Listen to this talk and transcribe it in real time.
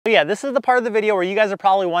So yeah, this is the part of the video where you guys are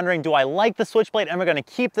probably wondering, do I like the Switchblade? Am I gonna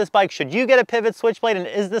keep this bike? Should you get a Pivot Switchblade? And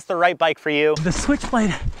is this the right bike for you? The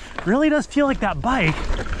Switchblade really does feel like that bike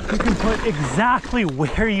you can put exactly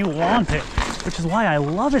where you want it, which is why I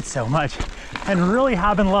love it so much and really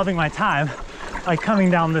have been loving my time like coming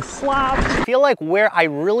down this slab. I feel like where I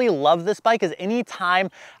really love this bike is anytime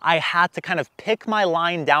I had to kind of pick my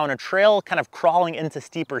line down a trail, kind of crawling into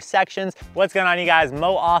steeper sections. What's going on, you guys?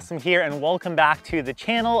 Mo Awesome here, and welcome back to the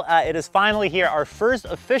channel. It is finally here, our first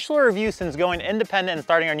official review since going independent and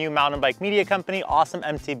starting our new mountain bike media company,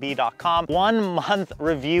 awesomemtb.com. 1 month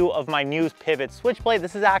review of my new Pivot Switchblade.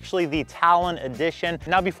 This is actually the Talon edition.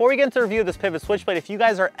 Now, before we get into the review of this Pivot Switchblade, if you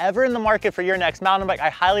guys are ever in the market for your next mountain bike, I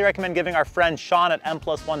highly recommend giving our friend Sean at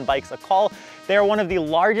M+1 Bikes a call. They are one of the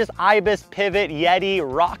largest Ibis, Pivot, Yeti,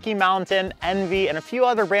 Rocky Mountain, Envy, and a few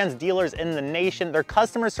other brands dealers in the nation. Their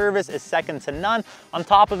customer service is second to none. On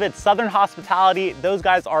top of it, Southern hospitality. Those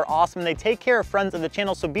guys are awesome. They take care of friends of the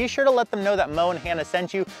channel, so be sure to let them know that Mo and Hannah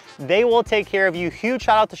sent you. They will take care of you. Huge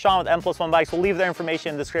shout out to Sean with M+1 Bikes. We'll leave their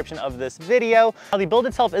information in the description of this video. Now, the build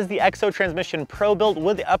itself is the Exo Transmission Pro build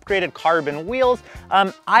with the upgraded carbon wheels.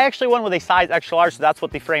 I actually went with a size extra large, so that's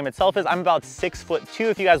what the frame itself is. I'm about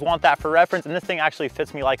 6'2" if you guys want that for reference, and this thing actually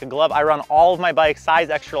fits me like a glove. I run all of my bikes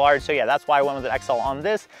size extra large, so yeah, that's why I went with an XL on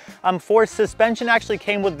this. For suspension, actually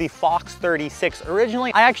came with the Fox 36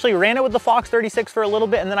 originally. I actually ran it with the Fox 36 for a little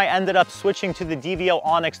bit, and then I ended up switching to the DVO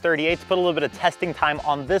Onyx 38 to put a little bit of testing time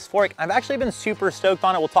on this fork. I've actually been super stoked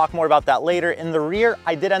on it. We'll talk more about that later. In the rear,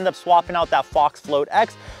 I did end up swapping out that Fox Float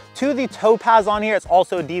X to the Topaz on here. It's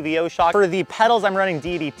also a DVO shock. For the pedals, I'm running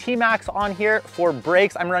DD Max on here. For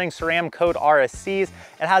brakes, I'm running SRAM Code RSCs.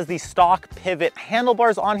 It has the stock Pivot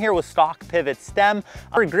handlebars on here with stock Pivot stem.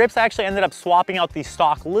 For grips, I actually ended up swapping out the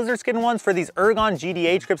stock lizard skin ones for these Ergon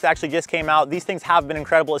GDH grips that actually just came out. These things have been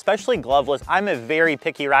incredible, especially gloveless. I'm a very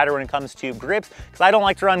picky rider when it comes to grips because I don't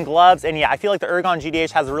like to run gloves. And yeah, I feel like the Ergon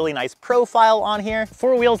GDH has a really nice profile on here.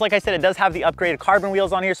 For wheels, like I said, it does have the upgraded carbon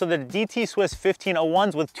wheels on here. So the DT Swiss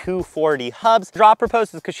 1501s with 240 hubs. Dropper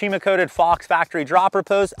post is Kashima coated Fox factory dropper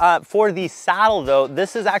post. For the saddle though,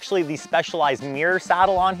 this is actually the specialized mirror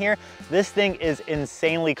saddle on here. This thing is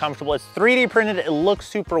insanely comfortable. It's 3D printed. It looks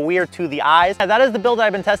super weird to the eyes. And that is the build that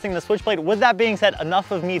I've been testing the Switchblade. With that being said,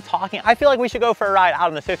 enough of me talking. I feel like we should go for a ride out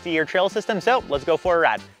on the 50-year trail system. So let's go for a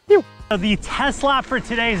ride. Phew. So the test lap for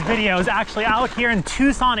today's video is actually out here in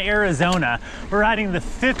Tucson, Arizona. We're riding the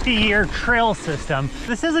 50-year trail system.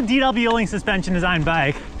 This is a DW Link suspension design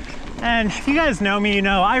bike. And if you guys know me, you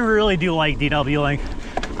know I really do like DW Link.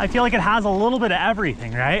 I feel like it has a little bit of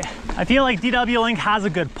everything, right? I feel like DW Link has a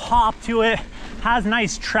good pop to it, has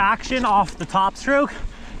nice traction off the top stroke,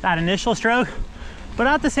 that initial stroke, but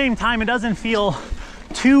at the same time, it doesn't feel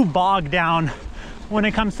too bogged down when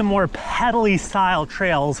it comes to more pedally style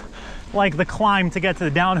trails, like the climb to get to the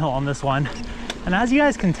downhill on this one. And as you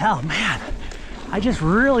guys can tell, man, I just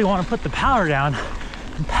really want to put the power down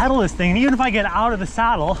and pedal this thing. And even if I get out of the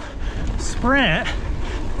saddle, sprint,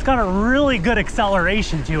 it's got a really good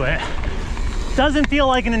acceleration to it. Doesn't feel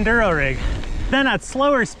like an enduro rig. Then at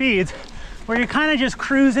slower speeds, where you're kind of just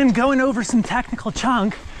cruising, going over some technical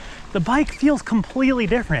chunk, the bike feels completely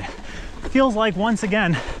different. It feels like, once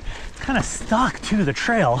again, it's kind of stuck to the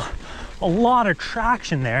trail. A lot of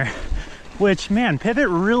traction there, which, man, Pivot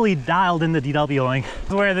really dialed in the DW Link,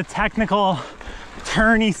 where the technical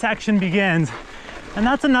turny section begins. And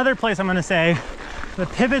that's another place I'm gonna say the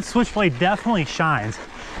Pivot Switchblade definitely shines.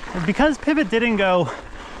 Because Pivot didn't go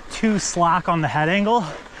too slack on the head angle,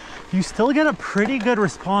 you still get a pretty good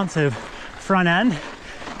responsive front end.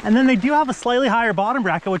 And then they do have a slightly higher bottom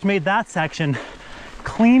bracket, which made that section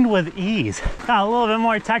cleaned with ease. Got a little bit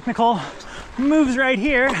more technical moves right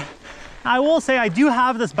here. I will say I do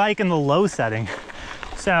have this bike in the low setting,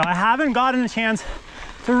 so I haven't gotten a chance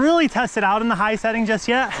to really test it out in the high setting just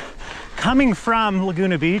yet. Coming from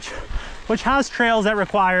Laguna Beach, which has trails that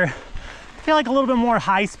require, I feel like, a little bit more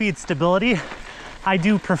high-speed stability. I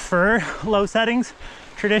do prefer low settings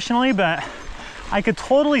traditionally, but I could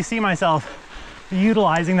totally see myself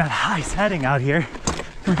utilizing that high setting out here.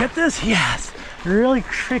 Can we get this? Yes. It really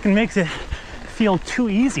freaking makes it feel too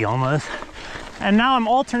easy almost. And now I'm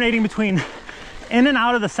alternating between in and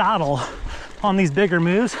out of the saddle on these bigger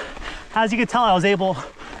moves. As you can tell, I was able to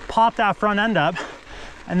pop that front end up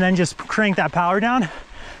and then just crank that power down.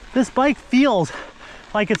 This bike feels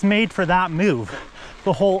like it's made for that move,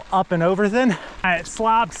 the whole up and over thing. At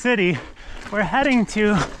Slab City, we're heading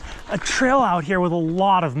to a trail out here with a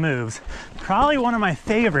lot of moves. Probably one of my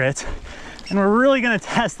favorites and we're really gonna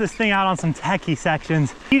test this thing out on some techie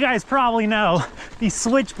sections. You guys probably know the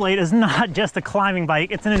Switchblade is not just a climbing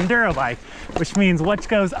bike, it's an enduro bike, which means what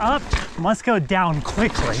goes up must go down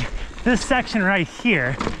quickly. This section right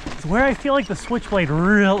here is where I feel like the Switchblade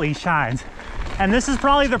really shines. And this is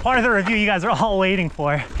probably the part of the review you guys are all waiting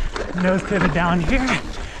for. Nose pivot down here.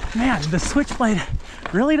 Man, the Switchblade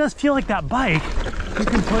really does feel like that bike you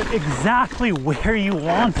can put exactly where you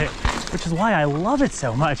want it, which is why I love it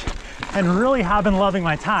so much and really have been loving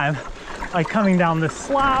my time, like coming down this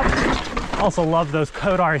slab. Also love those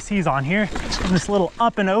Code RCs on here and this little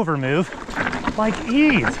up and over move, like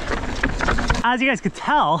ease. As you guys could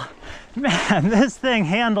tell, man, this thing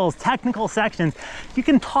handles technical sections. You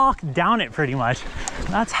can talk down it pretty much.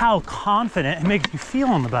 That's how confident it makes you feel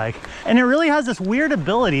on the bike. And it really has this weird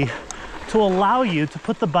ability to allow you to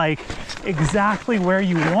put the bike exactly where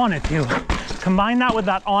you want it to. Combine that with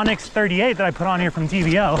that Onyx 38 that I put on here from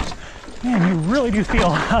TVO, man, you really do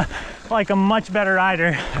feel like a much better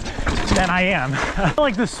rider than I am. I feel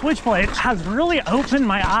like the Switchblade has really opened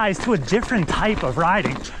my eyes to a different type of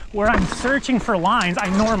riding, where I'm searching for lines I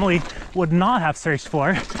normally would not have searched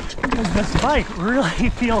for, because this bike really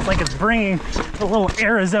feels like it's bringing the little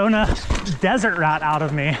Arizona desert rat out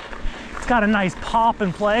of me. It's got a nice pop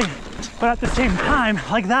and play, but at the same time,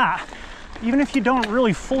 like that, even if you don't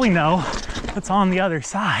really fully know what's on the other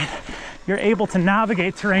side, you're able to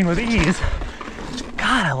navigate terrain with ease.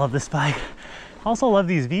 God, I love this bike. Also love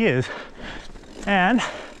these views. And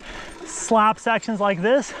slap sections like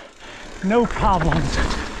this, no problems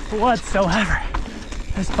whatsoever.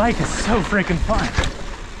 This bike is so freaking fun.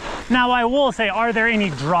 Now I will say, are there any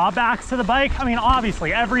drawbacks to the bike? I mean,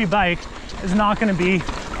 obviously every bike is not gonna be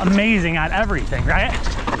amazing at everything, right?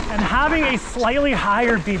 And having a slightly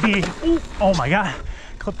higher BB, ooh, oh my God,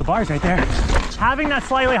 clip the bars right there. Having that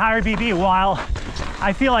slightly higher BB, while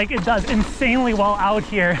I feel like it does insanely well out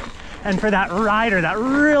here, and for that rider that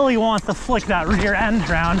really wants to flick that rear end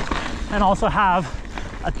around and also have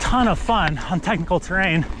a ton of fun on technical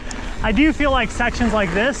terrain, I do feel like sections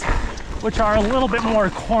like this, which are a little bit more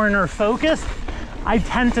corner focused, I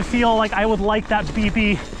tend to feel like I would like that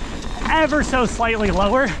BB ever so slightly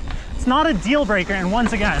lower. It's not a deal breaker, and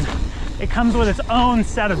once again, it comes with its own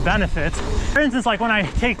set of benefits. For instance, like when I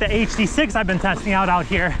take the HD6 I've been testing out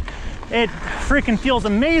here, it freaking feels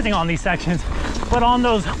amazing on these sections, but on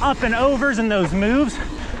those up and overs and those moves,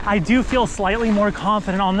 I do feel slightly more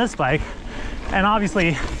confident on this bike. And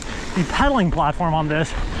obviously the pedaling platform on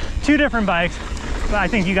this, two different bikes, but I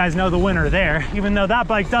think you guys know the winner there, even though that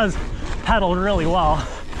bike does pedal really well.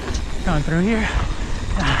 Going through here,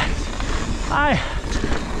 nice.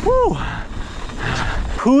 Woo!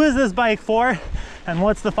 Who is this bike for, and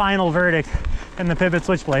what's the final verdict in the Pivot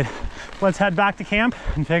Switchblade? Let's head back to camp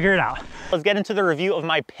and figure it out. Let's get into the review of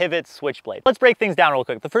my Pivot Switchblade. Let's break things down real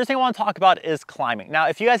quick. The first thing I want to talk about is climbing. Now,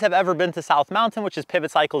 if you guys have ever been to South Mountain, which is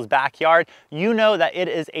Pivot Cycles' backyard, you know that it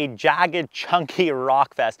is a jagged, chunky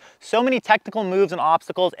rock fest. So many technical moves and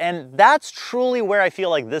obstacles, and that's truly where I feel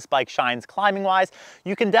like this bike shines climbing-wise.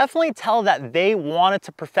 You can definitely tell that they wanted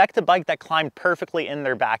to perfect a bike that climbed perfectly in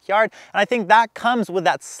their backyard, and I think that comes with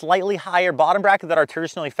that slightly higher bottom bracket that are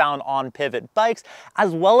traditionally found on Pivot bikes,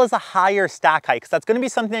 as well as a higher stack height, because that's going to be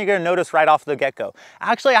something you're going to notice right off the get-go.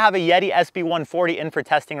 Actually, I have a Yeti SB140 in for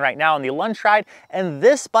testing right now on the lunch ride, and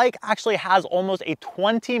this bike actually has almost a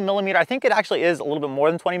 20 millimeter, I think it actually is a little bit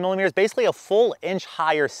more than 20 millimeters, basically a full inch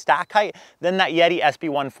higher stack height than that Yeti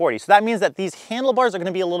SB140. So that means that these handlebars are going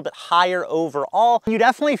to be a little bit higher overall. You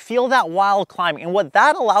definitely feel that while climbing, and what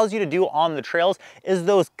that allows you to do on the trails is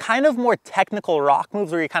those kind of more technical rock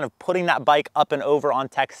moves where you're kind of putting that bike up and over on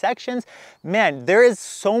tech sections. Man, there is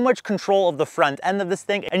so much control of the front end of this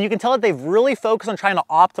thing, and you can tell that they've really focused on trying to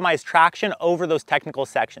optimize traction over those technical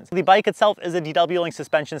sections. The bike itself is a DW Link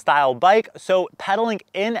suspension style bike, so pedaling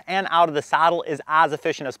in and out of the saddle is as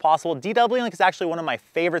efficient as possible. DW Link is actually one of my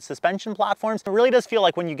favorite suspension platforms. It really does feel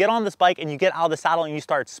like when you get on this bike and you get out of the saddle and you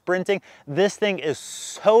start sprinting, this thing is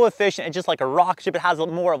so efficient. It's just like a rocket ship. It has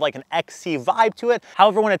more of like an XC vibe to it.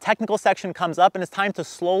 However, when a technical section comes up and it's time to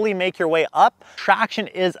slowly make your way up, traction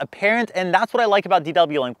is apparent, and that's what I like about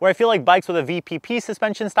DW Link, where I feel like bikes with a VPP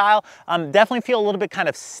suspension style definitely feel a little bit kind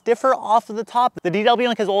of stiffer off of the top. The DW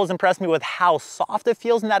Link has always impressed me with how soft it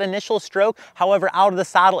feels in that initial stroke. However, out of the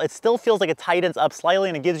saddle, it still feels like it tightens up slightly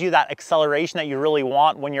and it gives you that acceleration that you really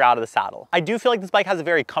want when you're out of the saddle. I do feel like this bike has a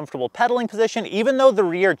very comfortable pedaling position. Even though the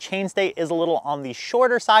rear chainstay is a little on the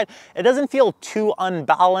shorter side, it doesn't feel too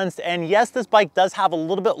unbalanced. And yes, this bike does have a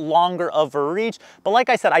little bit longer of a reach, but like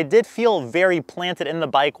I said, I did feel very planted in the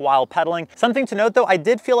bike while pedaling. Something to note though, I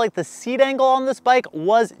did feel like the seat angle on this bike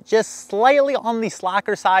was just slightly on the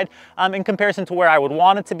slacker side in comparison to where I would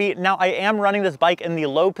want it to be. Now I am running this bike in the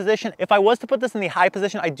low position. If I was to put this in the high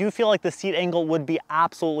position, I do feel like the seat angle would be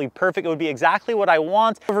absolutely perfect. It would be exactly what I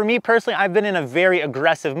want. For me personally, I've been in a very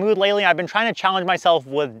aggressive mood lately. I've been trying to challenge myself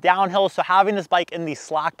with downhill, so having this bike in the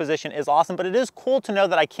slack position is awesome, but it is cool to know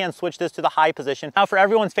that I can switch this to the high position. Now for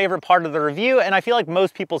everyone's favorite part of the review, and I feel like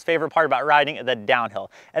most people's favorite part about riding, the downhill.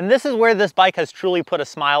 And this is where this bike has truly put a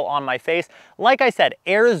smile on my face. Like I said,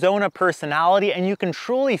 Arizona personality, and you can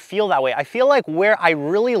truly feel that way. I feel like where I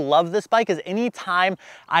really love this bike is anytime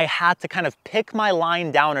I had to kind of pick my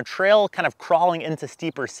line down a trail, kind of crawling into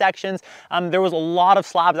steeper sections. There was a lot of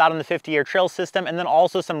slabs out in the 50-year trail system, and then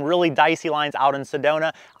also some really dicey lines out in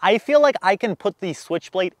Sedona. I feel like I can put the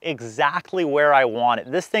Switchblade exactly where I want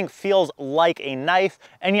it. This thing feels like a knife.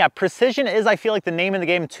 And yeah, precision is, I feel like, the name of the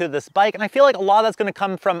game to this bike. And I feel like a lot of that's gonna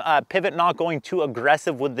come from Pivot not going too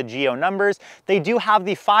aggressive with the geo numbers. They do have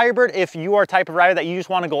the Firebird if you are a type of rider that you just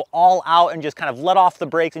wanna go all out and just kind of let off the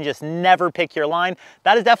brakes and just never pick your line.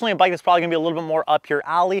 That is definitely a bike that's probably gonna be a little bit more up your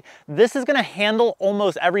alley. This is gonna handle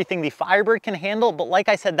almost everything the Firebird can handle, but like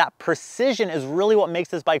I said, that precision is really what makes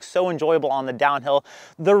this bike so enjoyable on the downhill.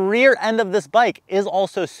 The rear end of this bike is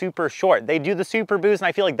also super short. They do the Super Boost, and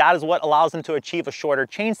I feel like that is what allows them to achieve a shorter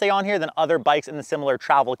chainstay on here than other bikes in the similar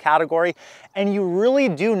travel category. And you really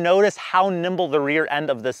do notice how nimble the rear end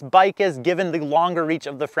of this bike is given the longer reach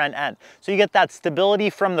of the front end. So you get that stability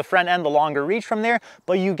from the front end, the longer reach from there,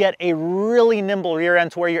 but you get a really nimble rear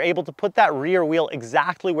end to where you're able to put that rear wheel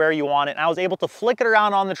exactly where you want it. And I was able to flick it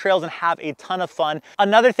around on the trails and have a ton of fun.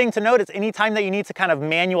 Another thing to note is anytime that you need to kind of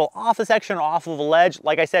manual off a section or off of a ledge,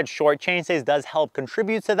 like I said, short chainstays does help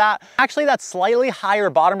contribute to that. Actually, that slightly higher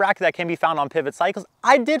bottom bracket that can be found on Pivot Cycles,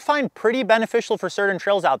 I did find pretty beneficial for certain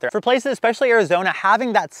trails out there. For places, especially Arizona,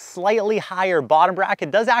 having that slightly higher bottom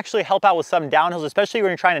bracket does actually help out with some downhills, especially when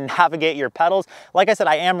you're trying to navigate your pedals. Like I said,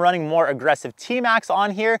 I am running more aggressive T-Max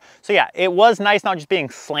on here. So yeah, it was nice not just being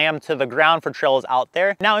slammed to the ground for trails out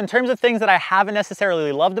there. Now, in terms of things that I haven't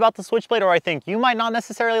necessarily loved about the Switchblade, or I think you might not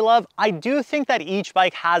necessarily love, I do think that each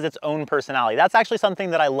bike has its own personality. That's actually something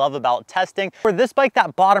that I love about testing. For this bike,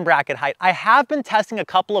 that bottom bracket height, I have been testing a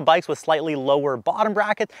couple of bikes with slightly lower bottom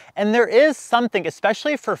brackets, and there is something,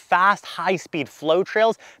 especially for fast, high-speed flow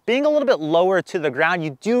trails, being a little bit lower to the ground,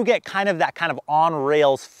 you do get kind of that kind of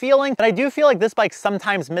on-rails feeling that I do feel like this bike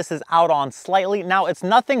sometimes misses out on slightly. Now, it's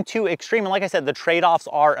nothing too extreme, and like I said, the trade-offs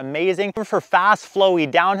are amazing. For fast,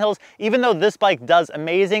 flowy downhills, even though this bike does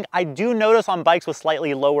amazing, I do notice on bikes with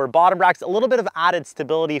slightly lower bottom brackets, a little bit of added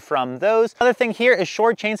stability from those. Another thing here is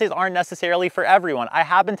short chainstays aren't necessarily for everyone. I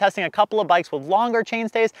have been testing a couple of bikes with longer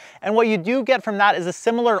chainstays, and what you do get from that is a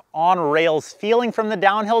similar on-rails feeling from the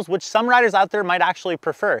downhills, which some riders out there might actually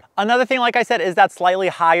prefer. Another thing, like I said, is that slightly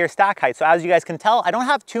higher stack height. So as you guys can tell, I don't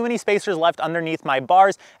have too many spacers left underneath my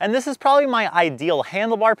bars, and this is probably my ideal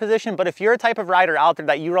handlebar position, but if you're a type of rider out there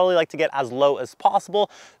that you really like to get as low as possible,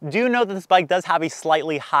 do note that this bike does have a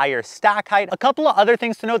slightly higher stack height. A couple of other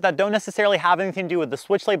things to note that don't necessarily have anything to do with the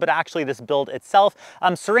Switchblade, but actually this build itself.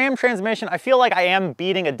 SRAM transmission, I feel like I am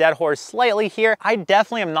beating a dead horse slightly here. I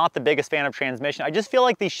definitely am not the biggest fan of transmission. I just feel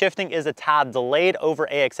like the shifting is a tad delayed over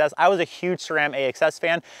AXS. I was a huge SRAM AXS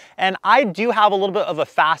fan, and I do have a little bit of a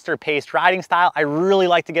faster paced riding style. I really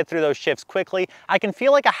like to get through those shifts quickly. I can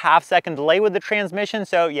feel like a half-second delay with the transmission,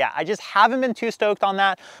 so yeah, I just haven't been too stoked on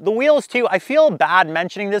that. The wheels too, I feel bad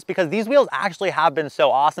mentioning this because these wheels actually have been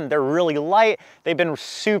so awesome. They're really light. They've been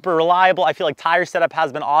super reliable. I feel like tire setup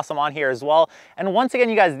has been awesome on here as well. And once again,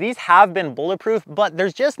 you guys, these have been bulletproof, but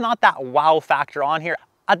there's just not that wow factor on here.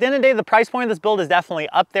 At the end of the day, the price point of this build is definitely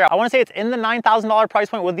up there. I want to say it's in the $9,000 price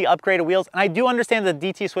point with the upgraded wheels. And I do understand that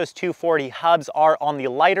DT Swiss 240 hubs are on the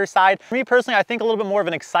lighter side. For me personally, I think a little bit more of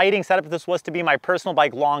an exciting setup if this was to be my personal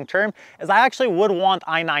bike long term, is I actually would want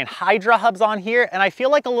i9 Hydra hubs on here. And I feel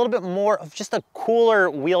like a little bit more of just a cooler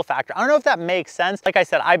wheel factor. I don't know if that makes sense. Like I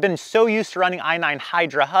said, I've been so used to running i9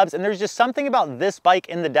 Hydra hubs, and there's just something about this bike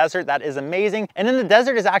in the desert that is amazing. And in the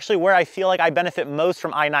desert is actually where I feel like I benefit most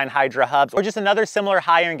from i9 Hydra hubs, or just another similar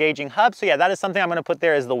higher engaging hub. So yeah, that is something I'm going to put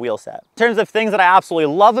there as the wheel set. In terms of things that I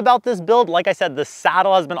absolutely love about this build, like I said, the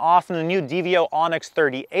saddle has been awesome. The new DVO Onyx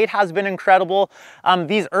 38 has been incredible.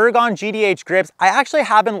 These Ergon GDH grips, I actually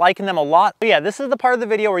have been liking them a lot. But yeah, this is the part of the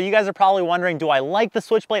video where you guys are probably wondering, do I like the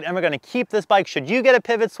Switchblade? Am I going to keep this bike? Should you get a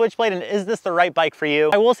Pivot Switchblade? And is this the right bike for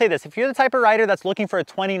you? I will say this, if you're the type of rider that's looking for a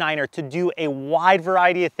 29er to do a wide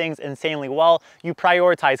variety of things insanely well, you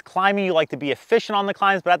prioritize climbing, you like to be efficient on the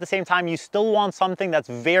climbs, but at the same time, you still want something that's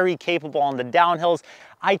that's very capable on the downhills.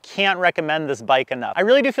 I can't recommend this bike enough. I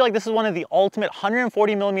really do feel like this is one of the ultimate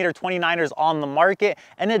 140mm 29ers on the market,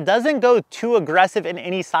 and it doesn't go too aggressive in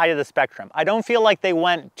any side of the spectrum. I don't feel like they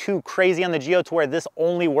went too crazy on the Geo to where this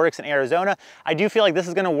only works in Arizona. I do feel like this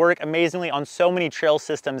is gonna work amazingly on so many trail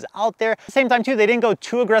systems out there. At the same time too, they didn't go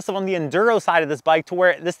too aggressive on the enduro side of this bike to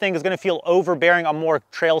where this thing is gonna feel overbearing on more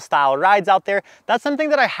trail style rides out there. That's something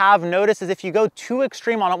that I have noticed is if you go too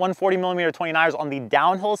extreme on 140mm 29ers on the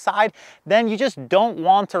downhill side, then you just don't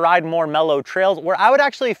want to ride more mellow trails, where I would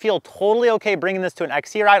actually feel totally okay bringing this to an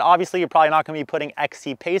XC ride. Obviously, you're probably not going to be putting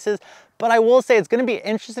XC paces, but I will say it's going to be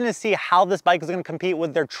interesting to see how this bike is going to compete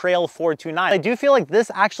with their Trail 429. I do feel like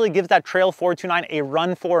this actually gives that Trail 429 a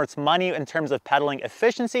run for its money in terms of pedaling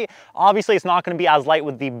efficiency. Obviously, it's not going to be as light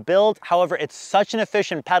with the build. However, it's such an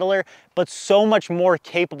efficient pedaler, but so much more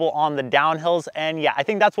capable on the downhills. And yeah, I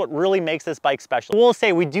think that's what really makes this bike special. I will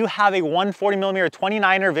say we do have a 140mm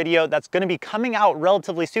 29er video that's going to be coming out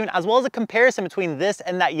relatively soon, as well as a comparison between this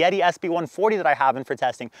and that Yeti SB140 that I have in for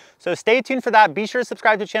testing. So stay tuned for that. Be sure to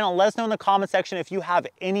subscribe to the channel and let us know in the comment section if you have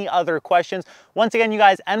any other questions. Once again, you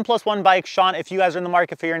guys, N+1 Bike, Sean, if you guys are in the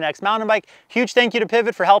market for your next mountain bike, huge thank you to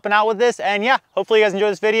Pivot for helping out with this. And yeah, hopefully you guys enjoy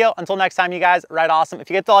this video. Until next time, you guys, ride awesome. If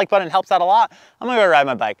you get the like button, it helps out a lot. I'm gonna go ride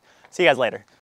my bike. See you guys later.